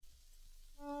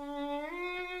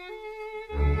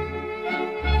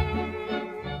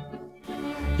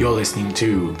You're listening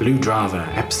to Blue Drava,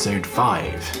 episode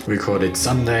 5, recorded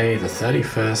Sunday, the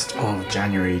 31st of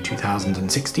January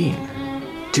 2016.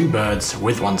 Two birds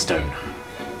with one stone.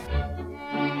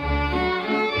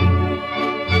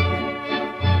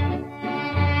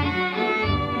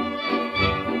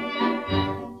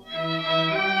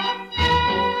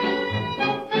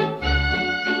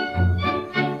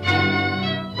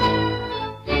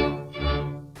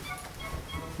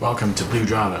 Welcome to Blue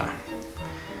Drava.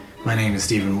 My name is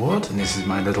Stephen Ward, and this is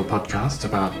my little podcast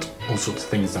about all sorts of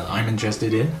things that I'm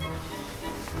interested in.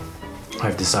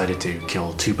 I've decided to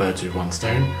kill two birds with one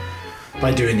stone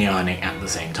by doing the ironing at the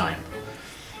same time.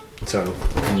 So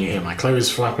when you hear my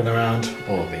clothes flapping around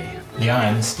or the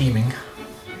iron steaming,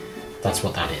 that's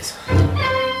what that is.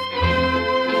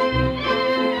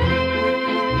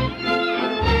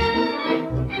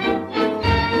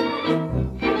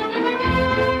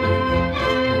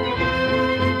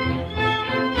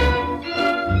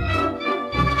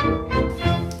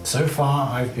 So far,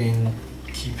 I've been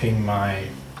keeping my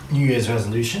New Year's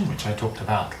resolution, which I talked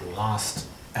about last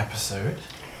episode.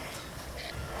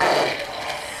 I've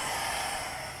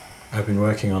been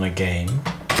working on a game.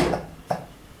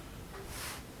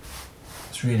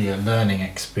 It's really a learning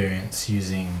experience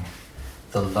using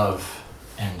the Love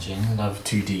engine, Love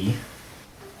 2D.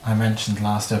 I mentioned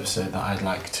last episode that I'd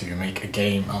like to make a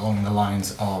game along the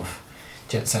lines of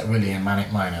Jet Set Willy and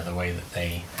Manic Miner, the way that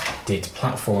they did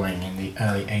platforming in the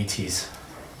early 80s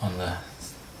on the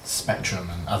Spectrum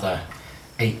and other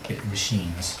 8-bit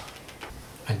machines.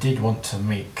 I did want to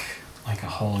make like a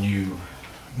whole new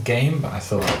game, but I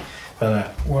thought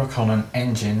better work on an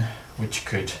engine which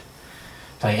could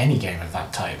play any game of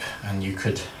that type, and you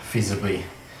could feasibly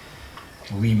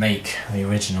remake the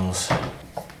originals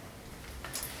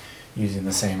using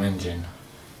the same engine.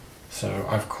 So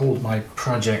I've called my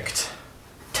project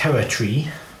Territory,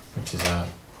 which is a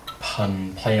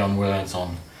play on words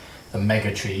on the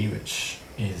Mega Tree, which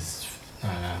is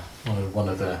one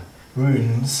of the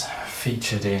runes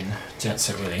featured in Jet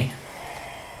Set Willy.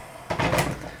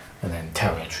 And then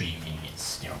Territory meaning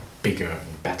it's bigger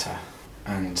and better.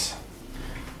 And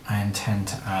I intend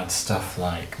to add stuff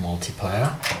like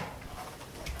multiplayer.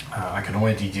 I can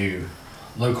already do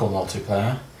local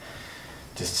multiplayer,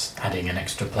 just adding an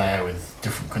extra player with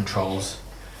different controls.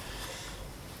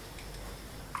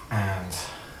 And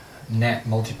net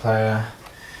multiplayer,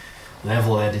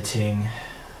 level editing,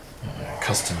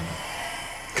 custom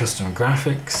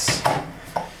graphics.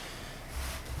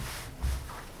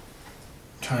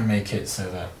 Try and make it so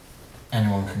that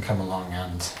anyone can come along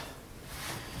and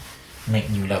make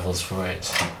new levels for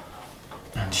it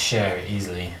and share it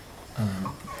easily.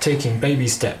 Taking baby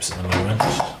steps at the moment.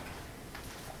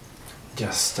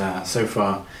 Just so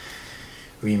far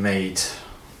remade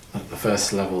the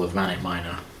first level of Manic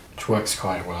Miner, which works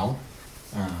quite well.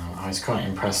 I was quite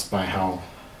impressed by how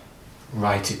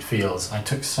right it feels. I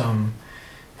took some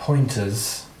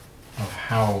pointers of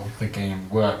how the game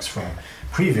works from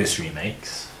previous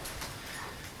remakes,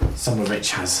 some of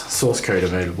which has source code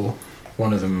available.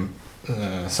 One of them,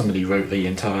 somebody wrote the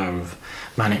entire of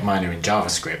Manic Miner in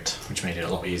JavaScript, which made it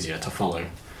a lot easier to follow.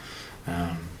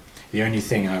 The only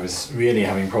thing I was really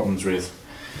having problems with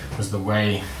was the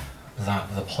way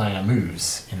that the player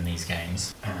moves in these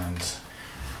games. And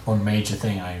one major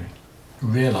thing I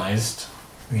realized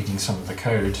reading some of the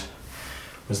code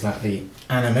was that the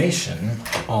animation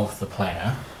of the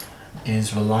player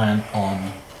is reliant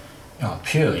on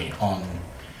purely on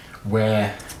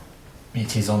where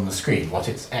it is on the screen, what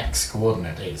its X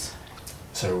coordinate is.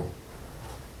 So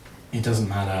it doesn't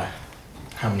matter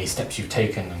how many steps you've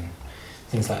taken and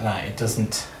things like that. It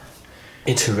doesn't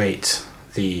iterate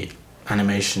the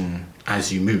animation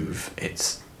as you move.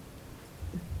 It's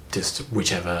just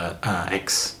whichever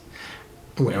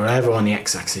wherever on the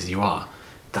x-axis you are,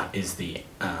 that is the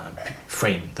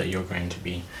frame that you're going to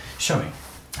be showing.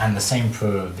 And the same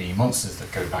for the monsters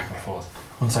that go back and forth.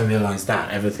 Once I realised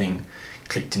that, everything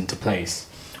clicked into place.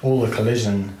 All the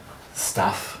collision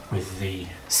stuff with the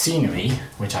scenery,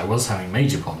 which I was having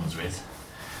major problems with,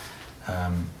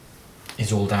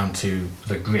 is all down to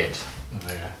the grid,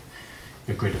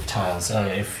 the grid of tiles.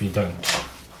 If you don't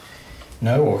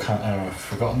know or have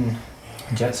forgotten,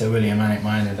 Jet Set Willy and Manic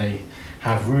Miner, they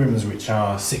have rooms which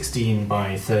are 16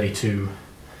 by 32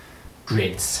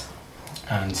 grids,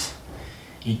 and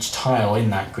each tile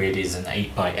in that grid is an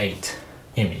 8 by 8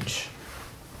 image.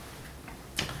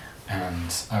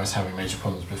 And I was having major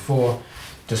problems before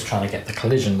just trying to get the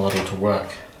collision model to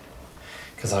work,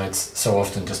 because I'd so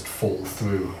often just fall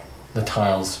through the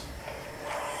tiles.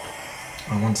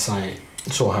 And once I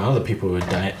saw how other people had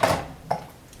done it,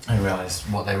 I realised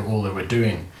what all they were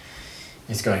doing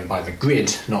is going by the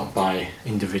grid, not by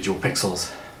individual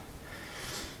pixels.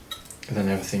 And then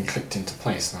everything clicked into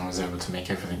place and I was able to make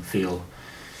everything feel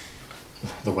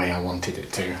the way I wanted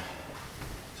it to.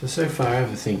 So far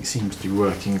everything seems to be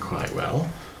working quite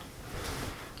well.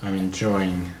 I'm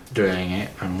enjoying doing it.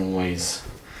 I'm always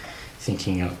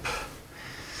thinking up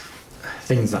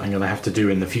things that I'm going to have to do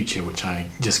in the future which I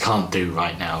just can't do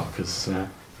right now because I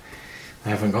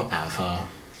haven't got that far.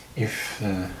 If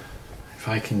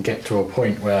I can get to a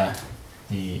point where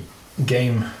the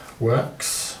game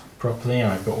works properly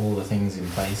and I've got all the things in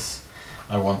place,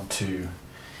 I want to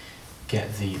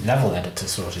get the level editor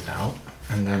sorted out,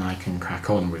 and then I can crack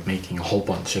on with making a whole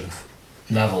bunch of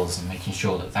levels and making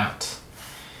sure that that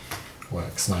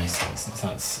works nicely, since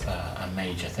that's a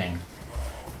major thing.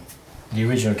 The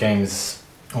original games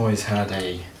always had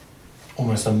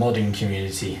almost a modding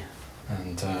community,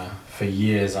 and for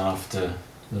years after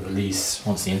the release,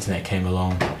 once the internet came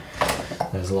along,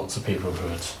 there's lots of people who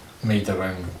had made their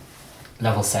own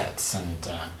level sets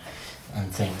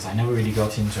and things. I never really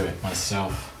got into it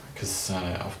myself because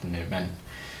often it meant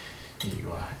you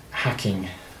were hacking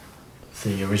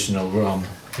the original ROM,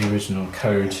 the original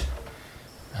code,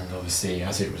 and obviously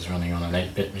as it was running on an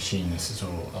 8-bit machine, this is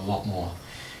all a lot more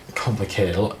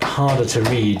complicated, a lot harder to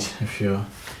read if you're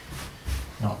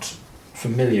not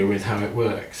familiar with how it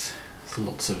works. There's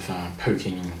lots of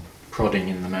poking and prodding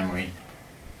in the memory.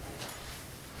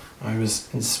 I was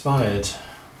inspired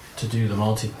to do the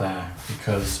multiplayer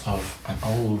because of an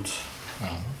old,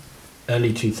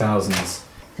 early 2000s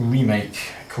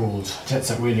remake called Jet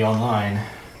Set Wheelie Online,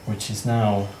 which is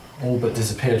now all but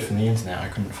disappeared from the internet. I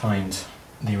couldn't find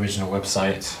the original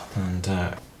website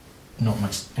and not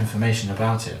much information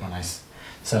about it when I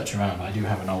search around, but I do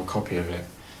have an old copy of it.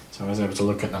 So I was able to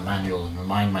look at the manual and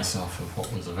remind myself of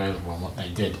what was available and what they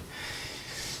did.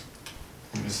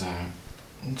 It was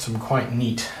some quite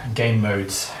neat game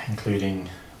modes, including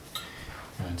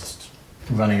just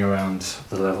running around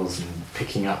the levels and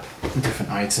picking up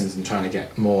different items and trying to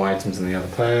get more items than the other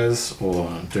players, or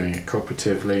doing it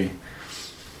cooperatively.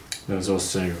 There was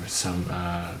also some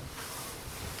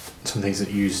things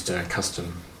that used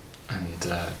custom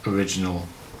and original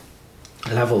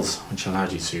levels, which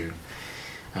allowed you to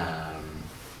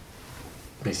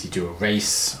basically do a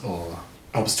race or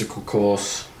obstacle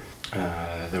course.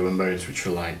 There were modes which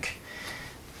were like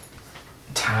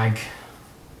tag,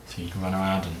 so you'd run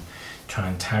around and try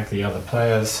and tag the other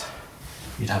players.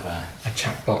 You'd have a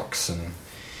chat box and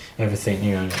everything,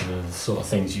 the sort of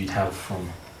things you'd have from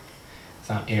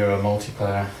that era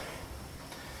multiplayer.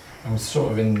 I was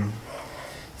sort of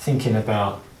thinking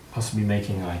about possibly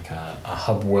making like a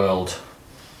hub world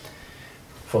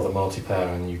for the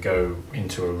multiplayer, and you go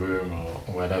into a room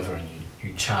or whatever and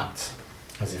you chat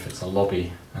as if it's a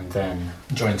lobby, and then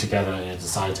join together and you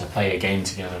decide to play a game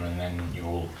together, and then you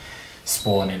all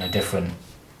spawn in a different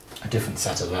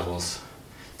set of levels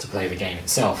to play the game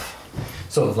itself.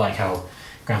 Sort of like how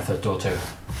Grand Theft Auto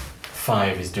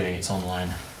 5 is doing its online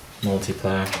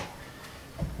multiplayer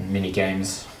and mini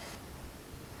games.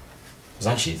 I was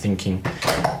actually thinking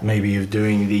maybe of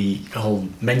doing the whole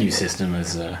menu system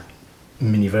as a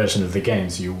mini version of the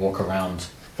game, so you walk around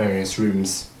various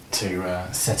rooms to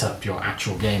set up your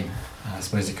actual game. I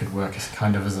suppose it could work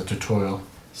kind of as a tutorial.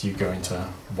 So you go into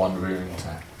one room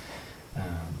to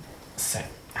set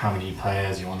how many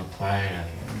players you want to play, and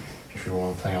if you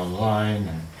want to play online,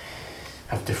 and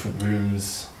have different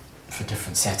rooms for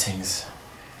different settings.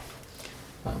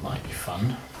 That might be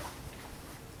fun.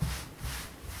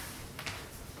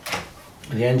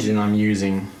 The engine I'm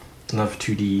using, Love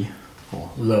 2D,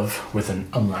 or Love with an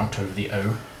umlaut over the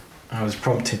O. I was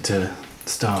prompted to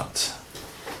start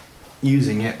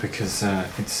using it because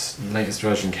its latest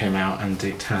version came out and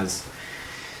it has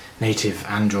native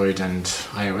Android and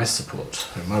iOS support,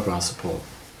 so mobile support.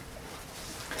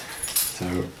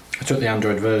 So I took the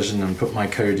Android version and put my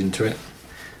code into it,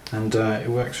 and it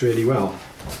works really well.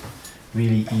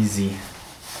 Really easy.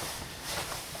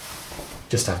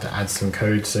 Just have to add some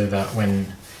code so that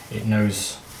when it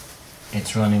knows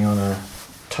it's running on a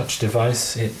touch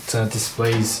device, it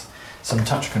displays some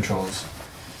touch controls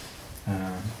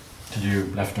to do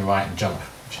left and right and jump,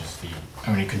 which is the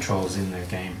only controls in the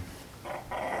game.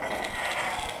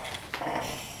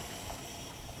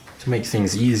 To make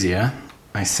things easier,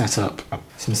 I set up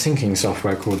some syncing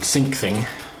software called SyncThing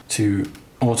to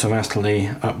automatically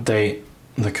update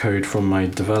the code from my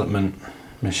development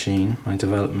machine, my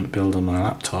development build on my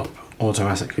laptop,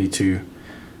 automatically to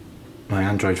my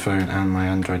Android phone and my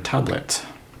Android tablet.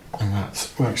 And that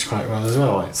works quite well as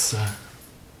well. It's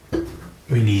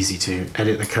really easy to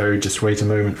edit the code, just wait a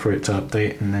moment for it to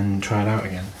update and then try it out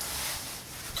again.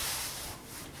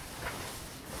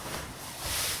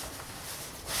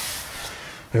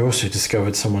 I also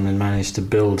discovered someone had managed to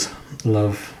build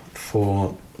Love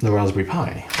for the Raspberry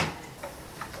Pi.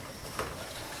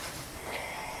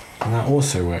 And that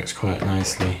also works quite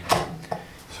nicely.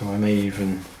 So I may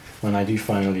even, when I do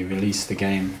finally release the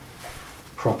game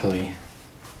properly,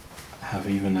 have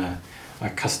even a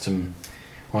custom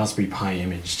Raspberry Pi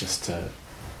image just to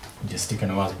stick on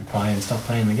a Raspberry Pi and start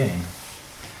playing the game.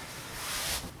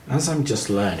 As I'm just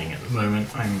learning at the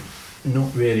moment, I'm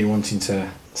not really wanting to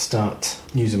start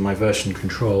using my version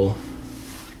control,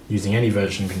 using any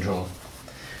version control,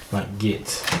 like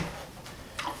Git.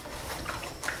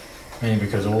 Mainly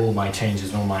because all my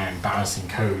changes, all my embarrassing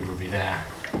code will be there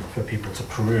for people to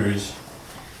peruse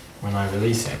when I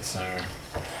release it. So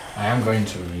I am going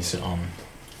to release it on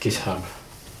GitHub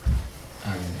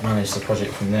and manage the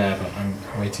project from there, but I'm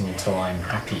waiting until I'm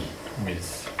happy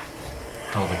with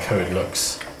how the code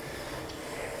looks.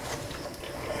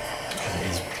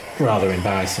 It is rather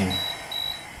embarrassing.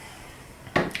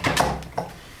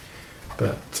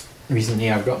 But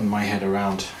recently I've gotten my head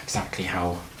around exactly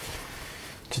how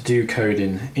to do code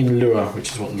in Lua,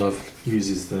 which is what Love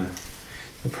uses, the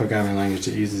programming language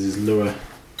it uses is Lua,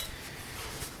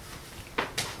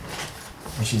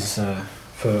 which is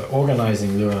for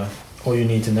organizing Lua. All you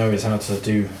need to know is how to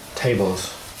do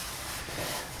tables.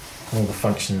 All the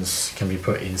functions can be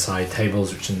put inside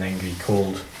tables, which can then be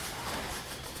called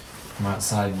from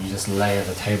outside, and you just layer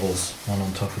the tables one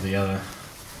on top of the other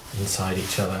inside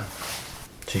each other.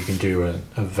 So you can do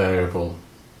a variable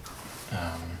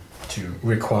to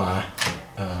require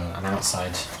an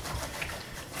outside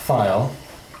file,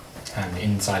 and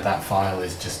inside that file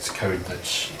is just code that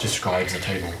describes a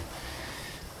table.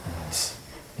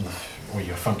 And all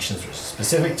your functions which are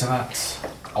specific to that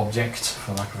object,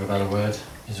 for lack of a better word,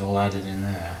 is all added in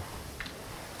there.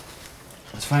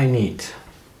 It's very neat.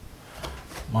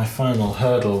 My final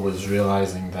hurdle was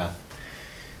realizing that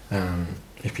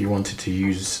if you wanted to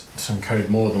use some code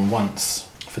more than once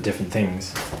for different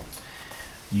things,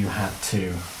 you had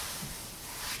to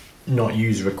not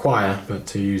use require, but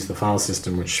to use the file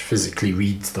system, which physically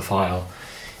reads the file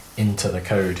into the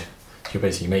code. So you're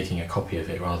basically making a copy of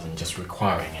it rather than just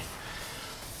requiring it,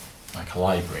 like a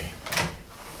library.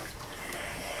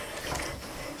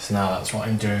 So now that's what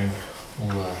I'm doing. All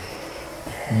the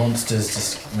monsters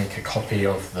just make a copy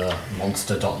of the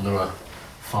monster.lua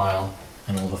file,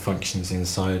 and all the functions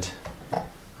inside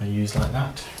I use like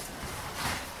that.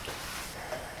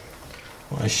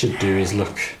 What I should do is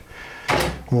look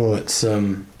more at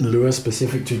some Lua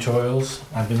specific tutorials.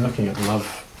 I've been looking at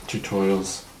Love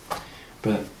tutorials,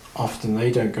 but often they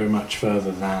don't go much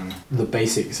further than the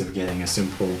basics of getting a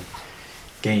simple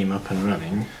game up and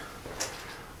running.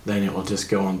 Then it will just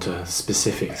go on to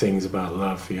specific things about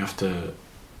Love. You have to,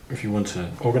 if you want to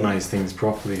organize things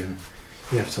properly,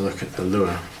 you have to look at the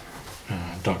Lua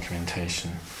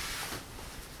documentation,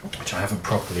 which I haven't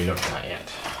properly looked at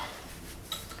yet.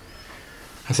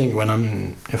 I think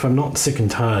if I'm not sick and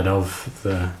tired of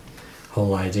the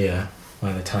whole idea,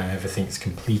 by the time everything's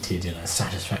completed in a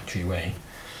satisfactory way,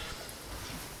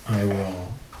 I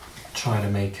will try to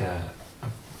make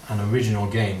an original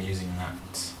game using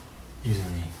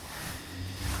the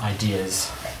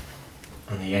ideas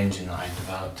and the engine that I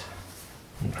developed.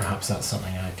 And perhaps that's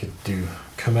something I could do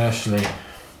commercially,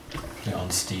 put it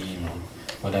on Steam or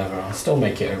whatever. I'll still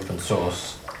make it open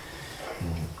source,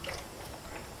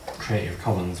 Creative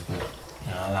Commons, but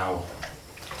allow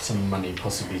some money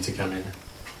possibly to come in.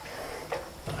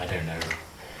 But I don't know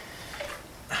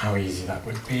how easy that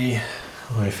would be,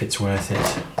 or if it's worth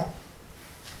it.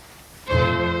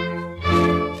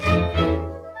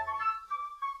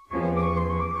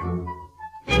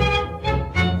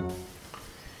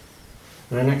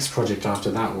 The next project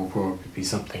after that will probably be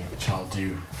something which I'll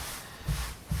do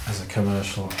as a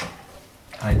commercial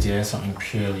idea, something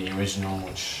purely original,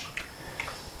 which,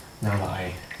 now that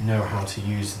I know how to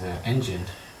use the engine,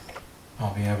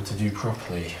 I'll be able to do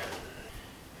properly.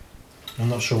 I'm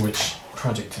not sure which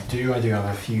project to do. I do have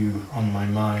a few on my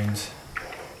mind,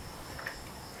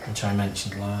 which I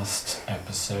mentioned last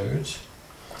episode.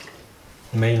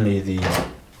 Mainly the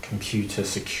computer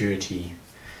security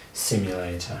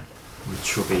simulator,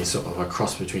 which will be sort of a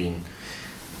cross between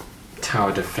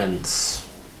tower defense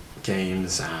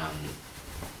games and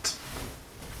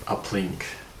uplink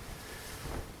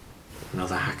and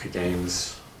other hacker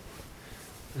games,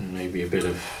 and maybe a bit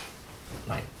of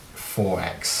like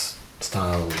 4X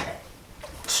style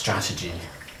strategy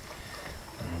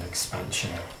and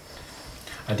expansion.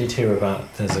 I did hear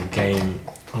about, there's a game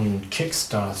on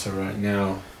Kickstarter right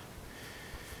now,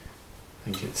 I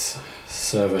think it's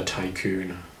Server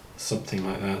Tycoon, something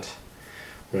like that,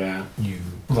 where you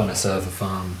run a server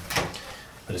farm,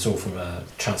 but it's all from a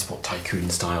transport tycoon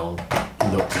style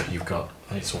look.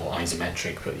 It's all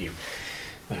isometric,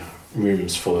 but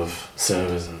rooms full of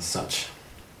servers and such.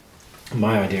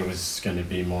 My idea was going to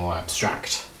be more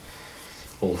abstract,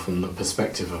 all from the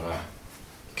perspective of a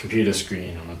computer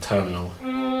screen on a terminal.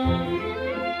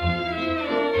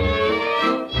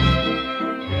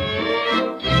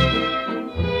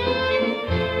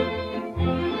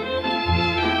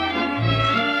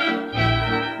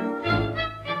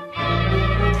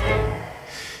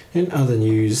 In other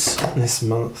news, this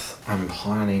month I'm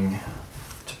planning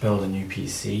to build a new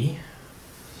PC,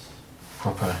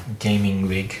 proper gaming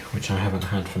rig, which I haven't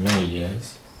had for many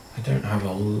years. I don't have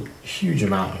a huge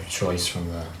amount of choice from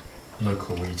the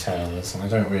local retailers, and I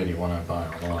don't really want to buy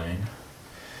online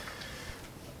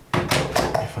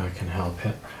if I can help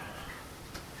it.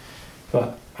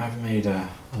 But I've made a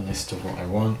list of what I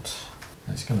want.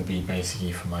 It's going to be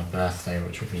basically for my birthday,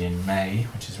 which will be in May,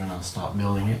 which is when I'll start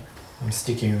building it. I'm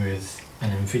sticking with an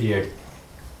NVIDIA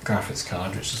graphics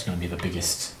card, which is going to be the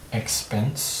biggest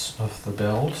expense of the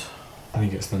build. I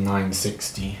think it's the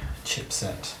 960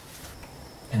 chipset.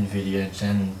 NVIDIA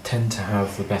tend to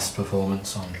have the best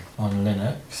performance on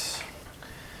Linux.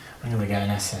 I'm going to get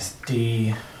an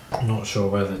SSD. I'm not sure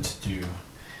whether to do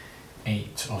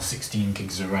 8 or 16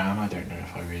 gigs of RAM. I don't know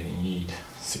if I really need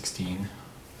 16,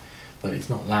 but it's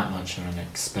not that much of an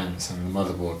expense, and the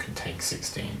motherboard can take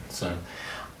 16. So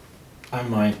I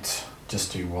might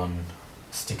just do one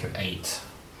stick of 8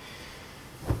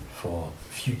 for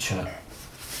future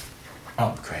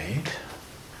upgrade.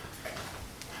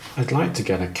 I'd like to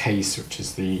get a case which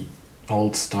is the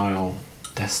old style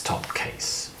desktop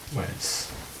case, where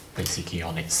it's basically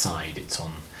on its side,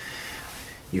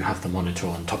 you have the monitor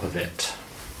on top of it.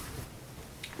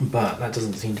 But that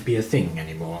doesn't seem to be a thing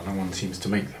anymore. No one seems to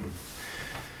make them.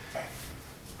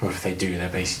 Or if they do, they're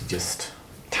basically just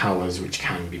towers which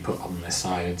can be put on their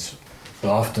sides. But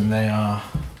often they are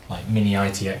like mini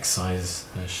ITX size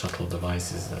shuttle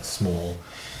devices that are small.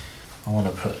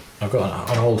 I've got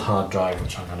an old hard drive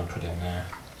which I'm going to put in there.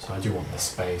 So I do want the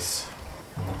space,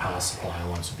 and the power supply I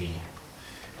want to be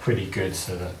pretty good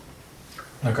so that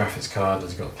the graphics card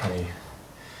has got plenty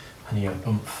of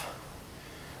oomph,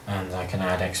 and I can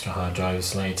add extra hard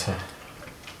drives later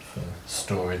for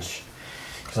storage,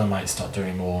 because I might start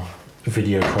doing more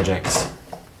video projects,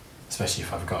 especially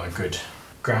if I've got a good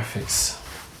graphics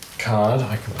card.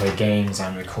 I can play games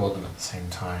and record them at the same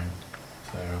time.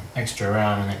 So extra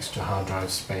RAM and extra hard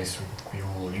drive space would be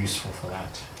all useful for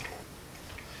that.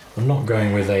 I'm not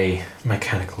going with a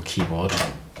mechanical keyboard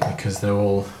because they're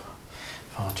all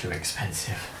far too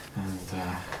expensive, and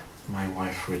my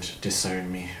wife would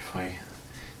disown me if I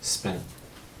spent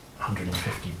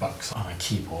 $150 on a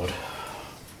keyboard.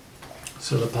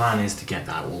 So the plan is to get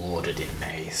that all ordered in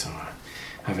May, so I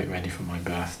have it ready for my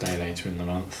birthday later in the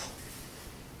month.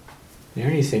 The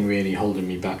only thing really holding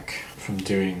me back from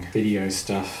doing video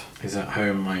stuff is at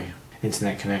home my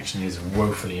internet connection is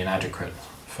woefully inadequate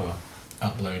for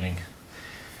uploading.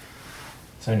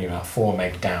 It's only about 4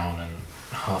 meg down and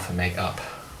half a meg up,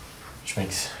 which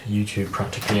makes YouTube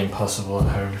practically impossible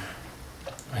at home.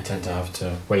 I tend to have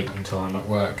to wait until I'm at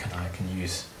work and I can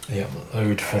use the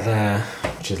upload for there,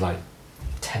 which is like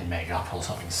 10 meg up or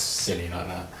something silly like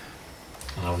that.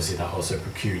 And obviously that also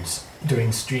precludes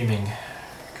doing streaming,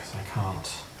 because I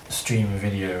can't stream a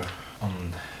video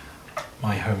on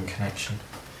my home connection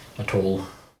at all.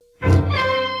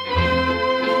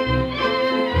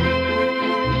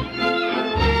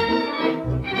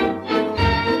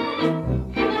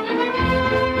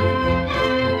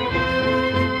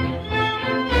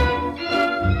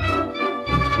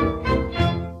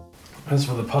 As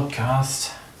for the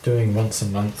podcast, doing once a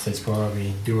month is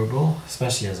probably doable,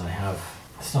 especially as I have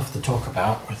stuff to talk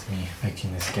about with me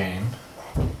making this game.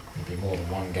 Maybe more than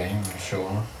one game, I'm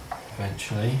sure,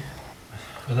 eventually.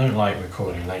 I don't like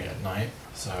recording late at night,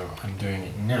 so I'm doing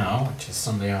it now, which is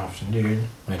Sunday afternoon.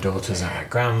 My daughter's at her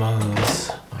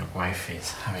grandmother's, my wife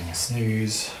is having a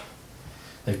snooze.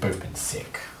 They've both been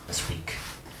sick this week.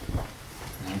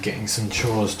 And I'm getting some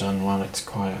chores done while it's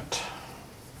quiet.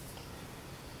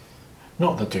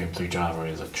 Not that doing Blue Drava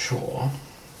is a chore,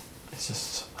 it's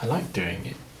just I like doing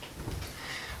it,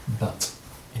 but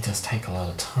it does take a lot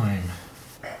of time.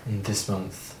 And this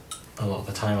month, a lot of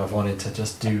the time I've wanted to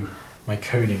just do my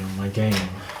coding on my game,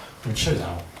 which shows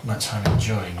how much I'm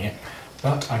enjoying it.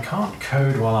 But I can't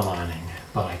code while I'm ironing,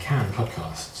 but I can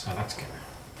podcast, so that's good.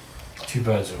 2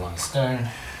 birds with 1 stone,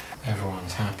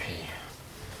 everyone's happy.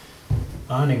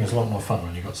 Ironing is a lot more fun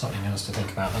when you've got something else to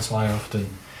think about. That's why I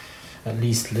often at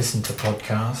least listen to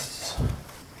podcasts.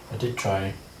 I did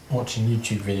try watching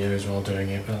YouTube videos while doing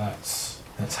it, but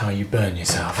That's how you burn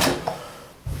yourself.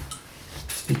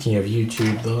 Speaking of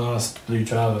YouTube, the last Blue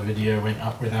Drava video went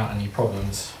up without any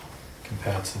problems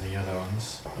compared to the other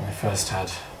ones. I first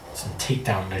had some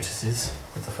takedown notices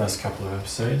with the first couple of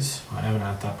episodes. I haven't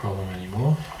had that problem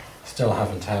anymore. Still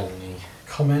haven't had any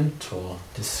comment or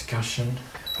discussion,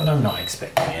 but I'm not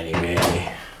expecting any really.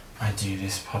 I do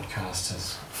this podcast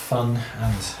as fun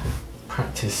and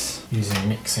practice using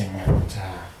mixing and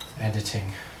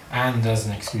editing, and as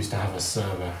an excuse to have a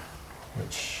server,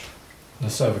 which the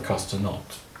server costs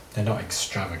they're not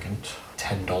extravagant.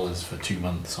 $10 for 2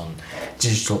 months on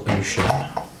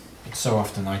DigitalOcean. But so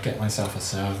often I get myself a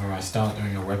server, I start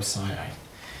doing a website, I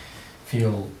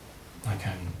feel like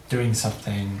I'm doing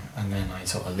something, and then I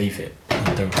sort of leave it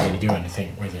and don't really do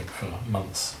anything with it for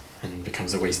months, and it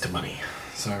becomes a waste of money.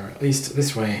 So at least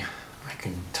this way I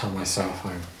can tell myself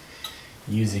I'm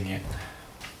using it.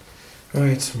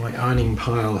 Right, my ironing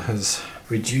pile has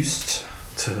reduced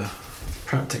to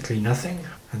practically nothing,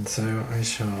 and so I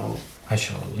shall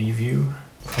leave you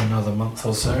for another month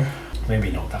or so. Maybe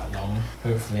not that long.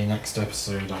 Hopefully next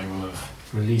episode I will have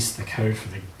released the code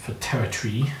for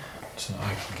Territory, so that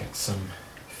I can get some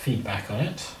feedback on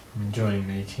it. I'm enjoying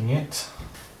making it.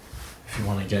 If you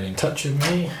want to get in touch with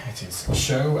me, it is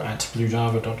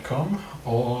show@bluedrava.com,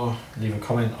 or leave a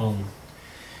comment on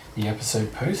the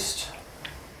episode post,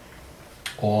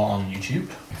 or on YouTube,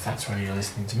 if that's where you're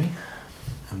listening to me.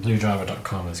 And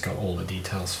bluedrava.com has got all the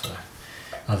details for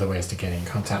other ways to get in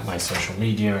contact, my social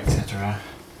media, etc.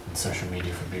 And social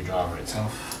media for Blue Drava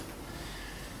itself.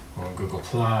 We're on Google+,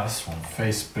 we're on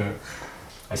Facebook.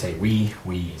 I say we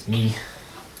is me,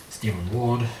 Stephen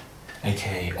Ward,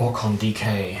 aka Orcon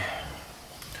DK.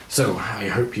 So, I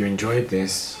hope you enjoyed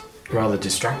this rather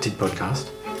distracted podcast,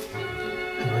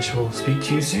 and I shall speak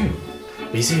to you soon.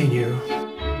 Be seeing you.